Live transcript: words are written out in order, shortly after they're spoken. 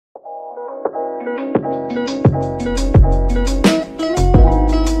দেখুন,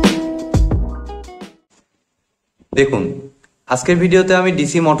 আজকের ভিডিওতে আমি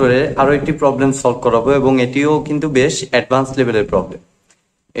ডিসি মোটরের আরো একটি প্রবলেম সলভ করাবো এবং এটিও কিন্তু বেশ অ্যাডভান্স লেভেলের প্রবলেম।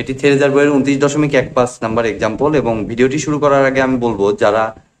 এটি থেরেজার বইয়ের 29.15 নাম্বার এক্সাম্পল। এবং ভিডিওটি শুরু করার আগে আমি বলবো, যারা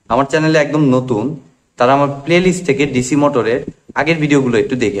আমার চ্যানেলে একদম নতুন তারা আমার প্লে লিস্ট থেকে ডিসি মোটরের আগের ভিডিওগুলো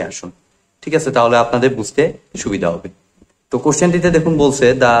একটু দেখে আসুন, ঠিক আছে? তাহলে আপনাদের বুঝতে সুবিধা হবে। তো কোশ্চেনটিতে দেখুন বলছে,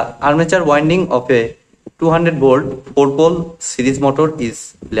 the armature winding of A 200 volt 4-pole series motor is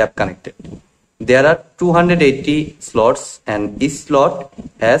lap connected. There are 280 slots and each slot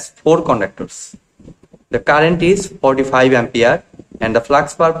has 4 conductors. The current is 45 ampere and the flux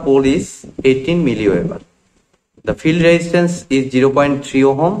per pole is 18 milliweber. The field resistance is 0.3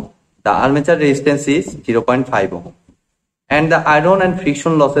 ohm. The armature resistance is 0.5 ohm. And the iron and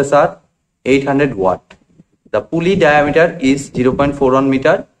friction losses are 800 watt. The pulley diameter is 0.41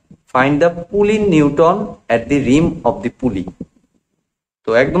 meter. Find the pulley Newton at the rim of the pulley. তো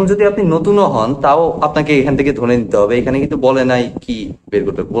একদম যদি আপনি নতুনও হন তাও আপনাকে এখান থেকে ধরে নিতে হবে। এখানে কিন্তু বলে নাই কি বের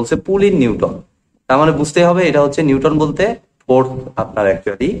করতে, বলছে পুলি নিউটন। তার মানে বুঝতে হবে এটা হচ্ছে নিউটন বলতে ফোর্স আপনার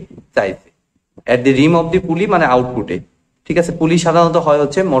অ্যাকচুয়ালি চাইছে। এট দি রিম অফ দি পুলি মানে আউটপুটে, ঠিক আছে? পুলি সাধারণত হয়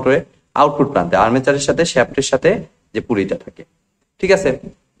হচ্ছে মোটরের আউটপুট প্রান্তে, আর্মেচারের সাথে শ্যাফটের সাথে যে পুলিটা থাকে, ঠিক আছে?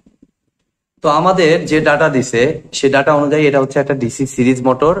 তো আমাদের যে ডাটা দিছে সে ডাটা অনুযায়ী এটা হচ্ছে একটা ডিসি সিরিজ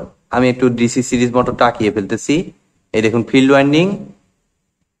মোটর। আমি একটু ডিসি সিরিজ মোটরটা আঁকিয়ে ফেলতেছি। এই দেখুন, ফিল্ড ওয়াইন্ডিং,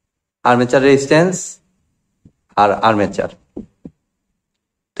 আর্মেচার রেজিস্ট্যান্স আর আর্মেচার।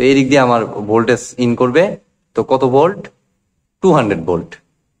 তো এই দিক দিয়ে আমার ভোল্টেজ ইন করবে। তো কত ভোল্ট? 200 ভোল্ট।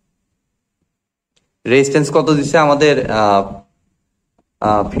 রেজিস্ট্যান্স কত দিচ্ছে আমাদের?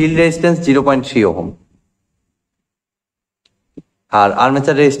 ফিল্ড রেজিস্ট্যান্স 0.3 ওহম আর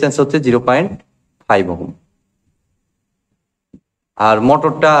আর্মেচার রেজিস্ট্যান্স হচ্ছে 0.5 ওহম। আর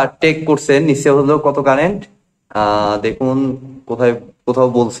মোটরটা টেক করছে নিচে হলো কত কারেন্ট দেখুন, কোথাও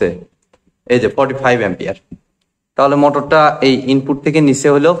বলছে এই যে 45 অ্যাম্পিয়ার। তাহলে মোটরটা এই ইনপুট থেকে নিচে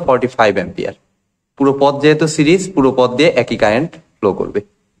হলো 45 অ্যাম্পিয়ার। পুরো পথ যেহেতু সিরিজ, পুরো পথ দিয়ে একই কারেন্ট ফ্লো করবে।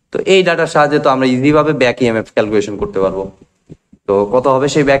 তো এই ডাটার সাহায্যে তো আমরা ইজি ভাবে ব্যাক ইএমএফ ক্যালকুলেশন করতে পারবো। তো কত হবে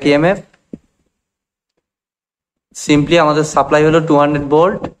সেই ব্যাক ইএমএফ? সিম্পলি আমাদের সাপ্লাই হলো 200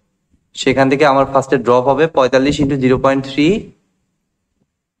 ভোল্ট, সেখান থেকে আমার ফার্স্টে ড্রপ হবে 45 ইন্টু 0.3,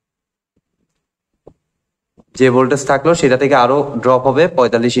 যে ভোল্টেজ থাকলো সেটা থেকে আরো ড্রপ হবে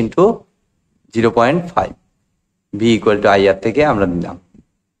 45 into 0.5, V equal to IR থেকে আমরা নিলাম।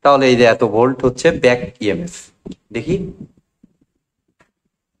 তাহলে এই যে এত ভোল্ট হচ্ছে ব্যাক ইএমএফ। দেখি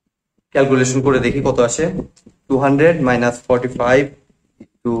ক্যালকুলেশন করে দেখি কত আসে। 200 minus 45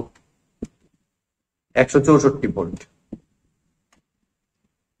 two 164 volt,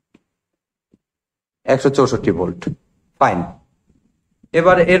 164 volt. Fine.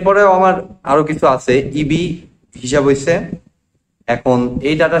 এবার এরপরে আমার আরো কিছু আছে, ইবি হিসাব হয়েছে। এখন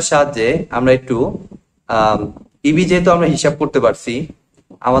এই ডাটার সাহায্যে আমরা একটু ইবি যেহেতু আমরা হিসাব করতে পারছি,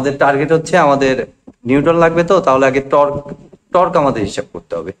 আমাদের টার্গেট হচ্ছে আমাদের নিউটন লাগবে। তো তাহলে আগে টর্ক আমাদের হিসাব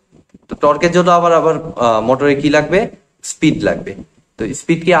করতে হবে। তো টর্কের জন্য আবার মোটরে কি লাগবে? স্পিড লাগবে। তো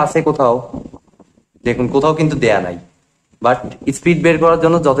স্পিড কি আছে কোথাও? দেখুন, কোথাও কিন্তু দেয়া নাই, বাট স্পিড বের করার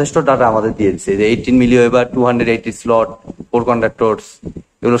জন্য যথেষ্ট ডাটা আমাদের দিয়ে দিচ্ছে, যে 18 মিলিওয়েবার, 280 স্লট, 4 কন্ডাক্টরস,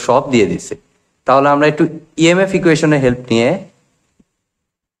 এগুলো সব দিয়ে দিচ্ছে। তাহলে আমরা একটু ইএমএফ ইকুয়েশনের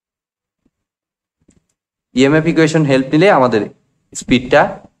হেল্প নিলে আমাদের স্পিডটা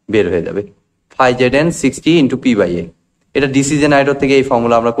বের হয়ে যাবে। 5Zn 60 into P/A। এটা ডিসি জেনারেটর থেকে এই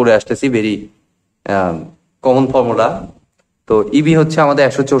ফর্মুলা আমরা করে আসতেছি, ভেরি কমন ফর্মুলা। তো ইবি হচ্ছে আমাদের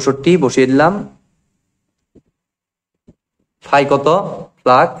 164, বসিয়ে দিলাম। ফাই কত?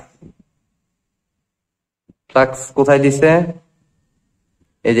 ফ্লাক্স কোথায় দিছে?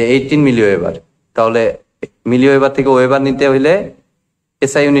 এই যে 18 মিলিওয়েবার। তাহলে মিলিওয়েবার থেকে ওয়েবার নিতে হইলে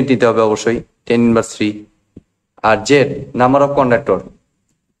এসআই ইউনিট নিতে হবে অবশ্যই, 10^3। আর জেড নাম্বার অফ কন্ডাক্টর।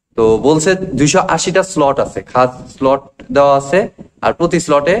 তো বলছে 280টা স্লট আছে, খাস স্লট দেওয়া আছে, আর প্রতি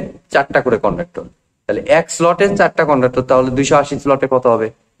স্লটে 4টা করে কন্ডাক্টর। তাহলে এক স্লটে 4টা কন্ডাক্টর, তাহলে 280 স্লটে কত হবে?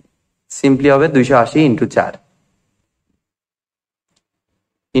 সিম্পলি হবে 280 into 4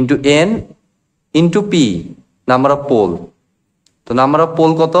 into N into P, number of poll. তো নাম্বার অফ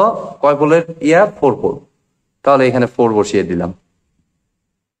পোল কত? কয় পোলের? 4 পোল। তাহলে এখানে 4 বসিয়ে দিলাম,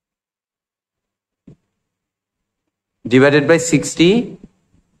 divided by 60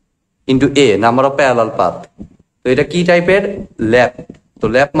 into A, number of parallel path. তো এটা কি টাইপের? ল্যাপ। তো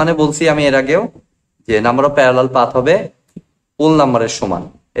ল্যাপ মানে বলছি আমি এর আগেও যে নাম্বার অফ প্যারালাল পাথ হবে পোল নাম্বারের সমান।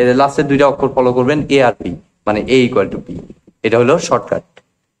 এর লাস্টের 2টা অক্ষর ফলো করবেন, এ আর পি, মানে এ ইকুয়াল টু পি। এটা হলো শর্টকাট।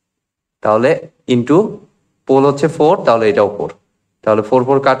 তাহলে ইন্টু পোল হচ্ছে 4, তাহলে এটাও 4। তাহলে 4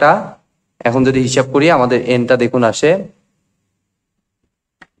 4 কাটা, এখন যদি হিসাব করি আমাদের এনটা দেখুন আসে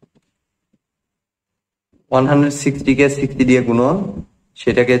 160 কে 60 দিয়ে গুণন,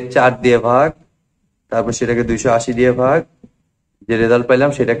 সেটাকে 4 দিয়ে ভাগ, তারপর সেটাকে 280 দিয়ে ভাগ, যে রেজাল্ট পাইলাম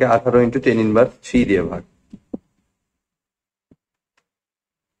সেটাকে 18 × 10⁻³ দিয়ে ভাগ।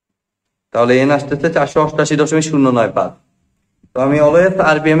 তাহলে এন আসতেছে 488.095। তো আমি অলওয়েজ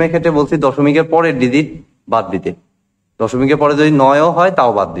আরপিএম এর ক্ষেত্রে বলছি দশমিকের পরের ডিজিট বাদ দিতে, দশমিকের পরে যদি 9ও হয়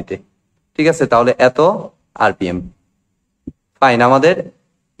তাও বাদ দিতে। ঠিক আছে, তাহলে এত আরপিএম। ফাইন, আমাদের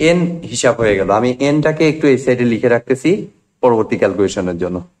এন হিসাব হয়ে গেল। আমি এনটাকে একটু এই সাইডে লিখে রাখতেছি পরবর্তী ক্যালকুলেশনের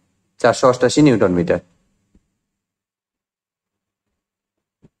জন্য। 488 নিউটন মিটার।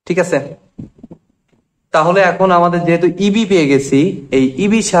 ঠিক আছে, তাহলে এখন আমাদের যেহেতু ইবি পেয়ে গেছি, এই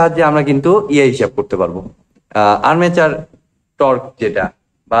ইবির সাহায্যে আমরা কিন্তু হিসাব করতে পারবো, আর্মেচার টর্ক যেটা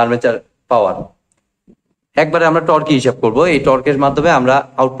বা আর্মেচার পাওয়ার। একবারে আমরা টর্কই হিসাব করব, এই টর্কের মাধ্যমে আমরা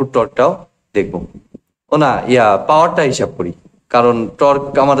আউটপুট টর্কটাও দেখব। ও না, পাওয়ারটা হিসাব করি, কারণ টর্ক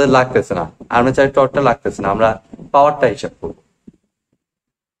আমাদের লাগতেছে না, আর্মেচারের টর্কটা লাগতেছে না, আমরা পাওয়ারটা হিসাব করব।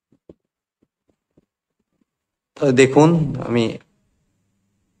 তো দেখুন, আমি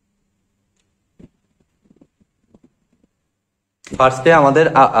ফার্স্টে আমাদের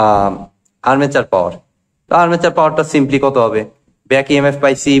আর্মেচার পাওয়ার। তো আর্মেচার পাওয়ারটা সিম্পলি কত হবে, ব্যাক ইএমএফ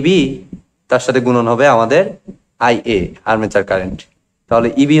বাই সিবি, তার সাথে গুণন হবে আমাদের আইএ, আর্মেচার কারেন্ট। তাহলে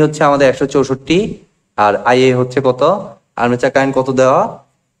ইবি হচ্ছে আমাদের 164 আর আইএ হচ্ছে কত, আর্মেচার কারেন্ট কত দেওয়া,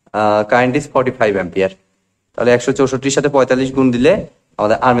 কারেন্ট ইজ 45 অ্যাম্পিয়ার। তাহলে 164 সাথে 45 গুণ দিলে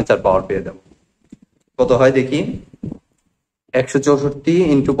আমাদের আর্মেচার পাওয়ার পেয়ে যাবো। কত হয় দেখি, 164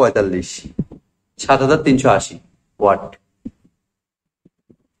 × 45, 7380 ওয়াট।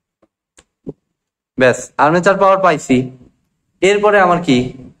 ব্যাস, আর্মেচার পাওয়ার পাইছি। এরপরে আমার কি,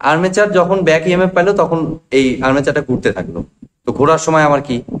 আর্মেচার যখন ব্যাক ইএমএফ পাইলো তখন এই আর্মেচারটা ঘুরতে থাকলো। তো ঘোরার সময় আমার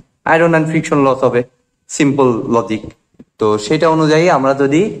কি, আয়রন অ্যান্ড ফ্রিকশন লস হবে, সিম্পল লজিক। তো সেটা অনুযায়ী আমরা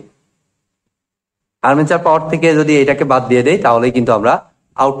যদি আর্মেচার পাওয়ার থেকে যদি এটাকে বাদ দিয়ে দেই, তাহলে কিন্তু আমরা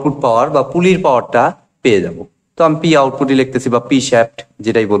আউটপুট পাওয়ার বা পুলির পাওয়ারটা পেয়ে যাব। তো আমি পি আউটপুটই লিখতেছি, বা পি শ্যাফট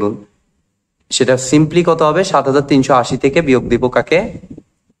যেটাই বলুন। সেটা সিম্পলি কত হবে, 7380 থেকে বিয়োগ দিব কাকে,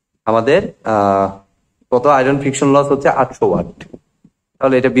 আমাদের কত, আয়রন ফ্রিকশন লস হচ্ছে 800 ওয়াট।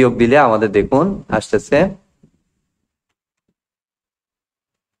 তাহলে এটা বিয়োগ দিলে আমাদের দেখুন আসতেছে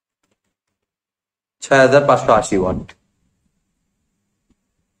 6580 ওয়াট।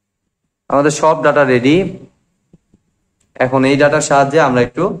 আমাদের সব ডাটা রেডি। এখন এই ডাটার সাহায্যে আমরা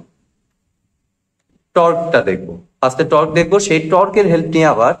একটু টর্কটা দেখবো। ফার্স্টে টর্ক দেখবো, সেই টর্কের হেল্প নিয়ে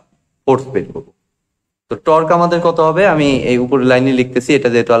আবার ফোর্স বের করবো। তো টর্ক আমাদের কত হবে, আমি এই উপরের লাইনে লিখতেছি, এটা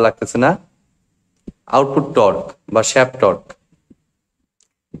যেহেতু আর লাগতেছে না। আউটপুট টর্ক বা শ্যাফট টর্ক,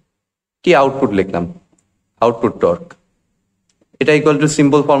 কি আউটপুট লিখলাম, আউটপুট টর্ক, এটা ইকুয়াল টু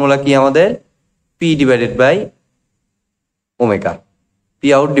সিম্পল ফর্মুলা কি আমাদের, P divided by omega, P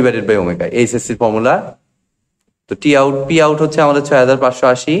out divided by omega, এইচএসসির formula. তো পি আউট হচ্ছে আমাদের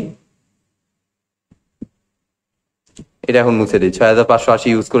 6580, এটা এখন মুছে দিই, 6580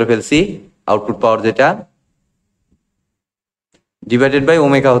 ইউজ করে ফেলছি আউটপুট পাওয়ার যেটা, ডিভাইডেড বাই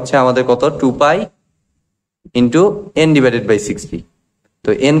ওমেগা হচ্ছে আমাদের কত, 2π ইন্টু এন ডিভাইডেড বাই 60। তো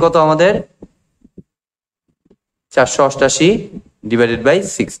এন কত আমাদের 488 ডিভাইডেড বাই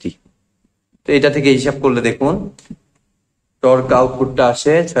 60। তো এটা থেকে হিসাব করলে দেখুন টর্ক আউটপুটটা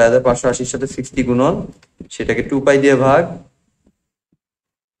আসে 6580 সাথে 60 গুণন, সেটাকে 2π দিয়ে ভাগ,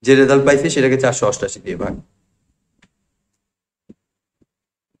 যে রেজাল্ট পাইছি সেটাকে 488 দিয়ে ভাগ।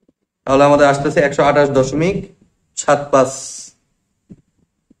 তাহলে আমাদের আসতেছে 128.75,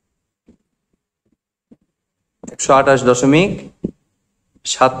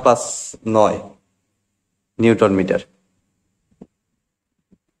 128.759 নিউটন মিটার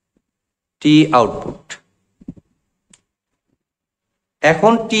টি আউটপুট।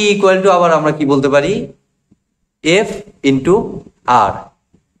 এখন টি ইকুয়াল টু আবার আমরা কি বলতে পারি, এফ ইন্টু আর।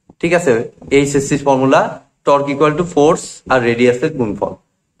 ঠিক আছে, HSC formula, torque equal to force আর রেডিয়াসের গুণফল।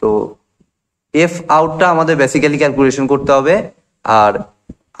 তো এফ আউটটা আমাদের বেসিক্যালি ক্যালকুলেশন করতে হবে, আর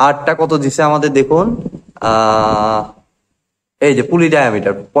আরটা কত দিছে আমাদের দেখুন, এই যে পুলি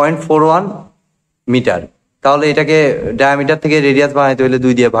ডায়ামিটার 0.41 মিটার। তাহলে এটাকে ডায়ামিটার থেকে রেডিয়াস বানাইতে হলে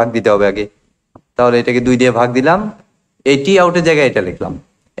 2 দিয়ে ভাগ দিতে হবে আগে। তাহলে এটাকে 2 দিয়ে ভাগ দিলাম, এই টি আউটের জায়গায় এটা লিখলাম,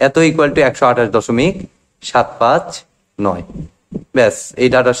 এত ইকুয়াল টু 128.759। ব্যাস, এই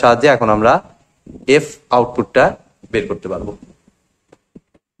ডাটার সাহায্যে এখন আমরা এফ আউটপুটটা বের করতে পারবো।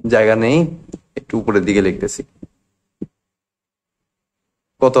 জায়গা নেই, একটু উপরের দিকে লিখতেছি,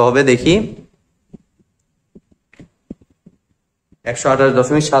 কত হবে দেখি,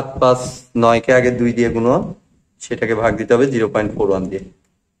 128.759 কে আগে 2 দিয়ে গুণন, সেটাকে ভাগ দিতে হবে 0.41 দিয়ে।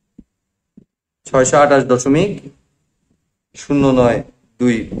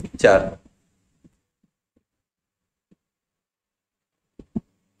 628.0924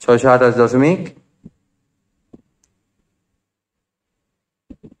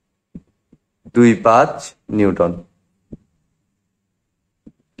 628.25 নিউটন।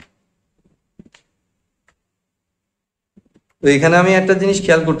 তো এখানে আমি একটা জিনিস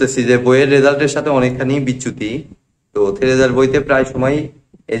খেয়াল করতেছি যে বইয়ের রেজাল্টের সাথে অনেকখানি বিচ্যুতি। তো থেরেজার বইতে প্রায় সময়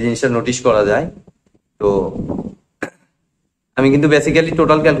এই জিনিসটা নোটিশ করা যায়। তো আমি কিন্তু বেসিক্যালি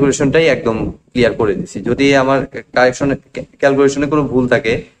টোটাল ক্যালকুলেশনটাই একদম ক্লিয়ার করে দিছি। যদি আমার ক্যালকুলেশনে কোনো ভুল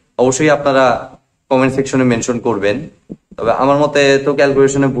থাকে অবশ্যই আপনারা কমেন্ট সেকশনে মেনশন করবেন। তবে আমার মতে তো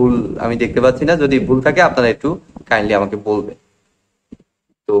ক্যালকুলেশনে ভুল আমি দেখতে পাচ্ছি না। যদি ভুল থাকে আপনারা একটু কাইন্ডলি আমাকে বলবেন।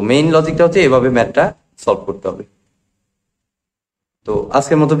 তো মেইন লজিকটা হচ্ছে এভাবে ম্যাথটা সলভ করতে হবে। তো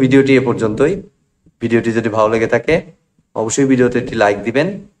আজকের মতো ভিডিওটি এ পর্যন্তই। ভিডিওটি যদি ভালো লেগে থাকে অবশ্যই ভিডিওতে একটি লাইক দিবেন,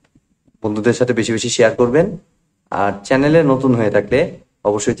 বন্ধুদের সাথে বেশি বেশি শেয়ার করবেন, আর চ্যানেলে নতুন হয়ে থাকলে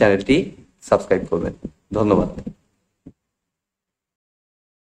অবশ্যই চ্যানেলটি সাবস্ক্রাইব করবেন। ধন্যবাদ।